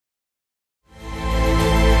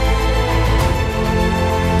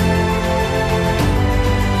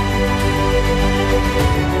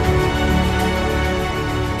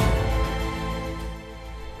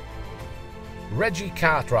Reggie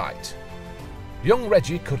Cartwright. Young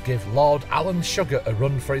Reggie could give Lord Alan Sugar a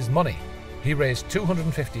run for his money. He raised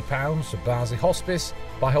 £250 for Barnsley Hospice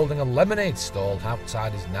by holding a lemonade stall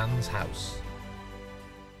outside his nan's house.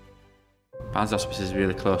 Barnsley Hospice is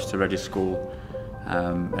really close to Reggie's school,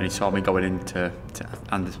 and he saw me going in to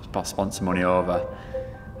hand the sponsor money over,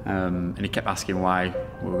 and he kept asking why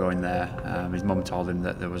we were going there. His mum told him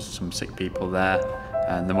that there was some sick people there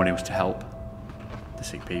and the money was to help the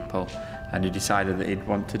sick people, and he decided that he'd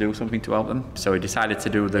want to do something to help them. So he decided to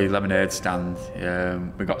do the lemonade stand.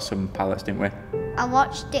 We got some pallets, didn't we? I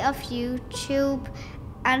watched it off YouTube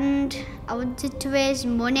and I wanted to raise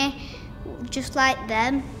money just like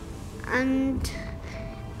them, and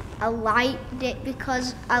I liked it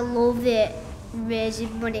because I love it,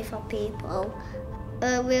 raising money for people. We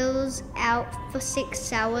was out for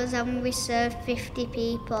 6 hours and we served 50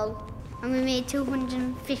 people and we made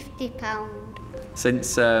 £250.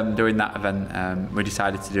 Since doing that event, we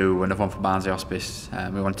decided to do another one for Barnsley Hospice.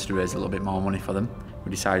 We wanted to raise a little bit more money for them.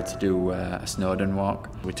 We decided to do a Snowdon walk.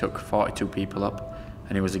 We took 42 people up,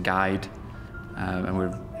 and he was a guide.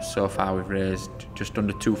 And so far we've raised just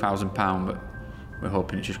under £2,000, but we're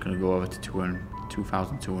hoping it's just going to go over to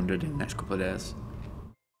 2,200 in the next couple of days.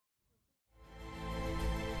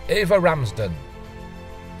 Ava Ramsden.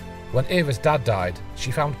 When Ava's dad died,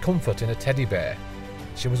 she found comfort in a teddy bear.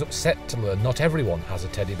 She was upset to learn not everyone has a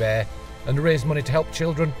teddy bear, and raised money to help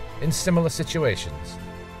children in similar situations.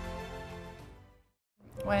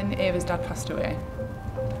 When Ava's dad passed away,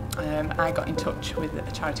 I got in touch with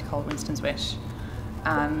a charity called Winston's Wish,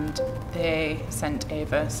 and they sent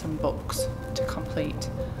Ava some books to complete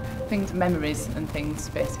things, memories and things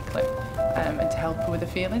basically, and to help her with her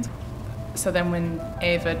feelings. So then when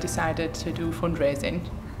Ava decided to do fundraising,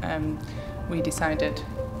 we decided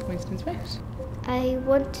Winston's Wish. I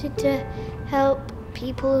wanted to help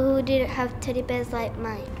people who didn't have teddy bears like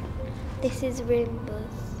mine. This is Rainbows.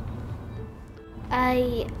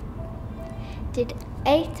 I did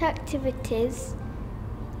 8 activities,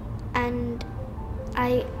 and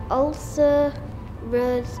I also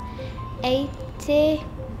rose 80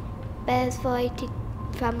 bears for 80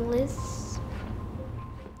 families.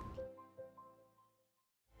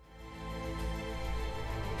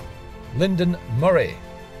 Lyndon Murray.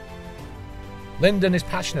 Lyndon is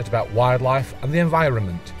passionate about wildlife and the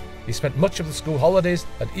environment. He spent much of the school holidays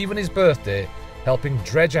and even his birthday helping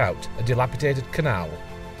dredge out a dilapidated canal.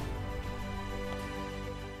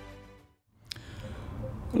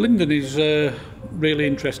 Lyndon is really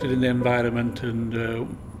interested in the environment, and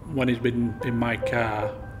when he's been in my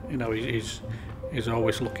car, you know, he's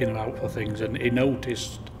always looking out for things, and he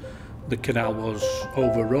noticed the canal was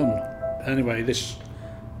overrun. Anyway, this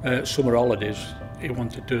summer holidays, he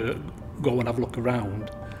wanted to go and have a look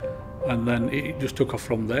around, and then it just took off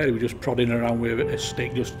from there. He was just prodding around with a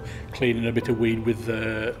stick, just cleaning a bit of weed with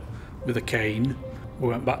a cane. We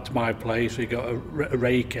went back to my place. We got a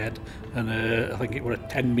rake head, and I think it was a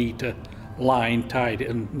 10-metre line, tied it,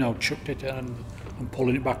 and now chucked it in and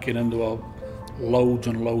pulling it back in, and there were loads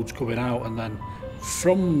and loads coming out. And then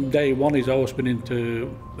from day one, he's always been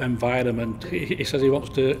into environment. He says he wants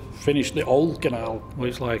to finish the old canal, where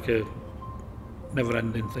it's like a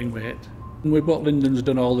never-ending thing with it. And with what Lyndon's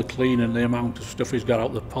done, all the cleaning, the amount of stuff he's got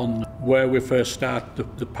out the pond. Where we first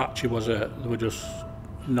started, the patch he was at, there were just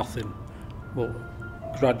nothing. But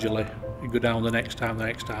gradually, you go down the next time,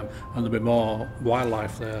 and there'll be more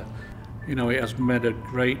wildlife there. You know, it has made a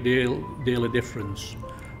great deal of difference.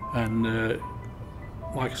 And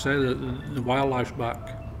like I say, the wildlife's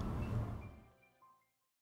back.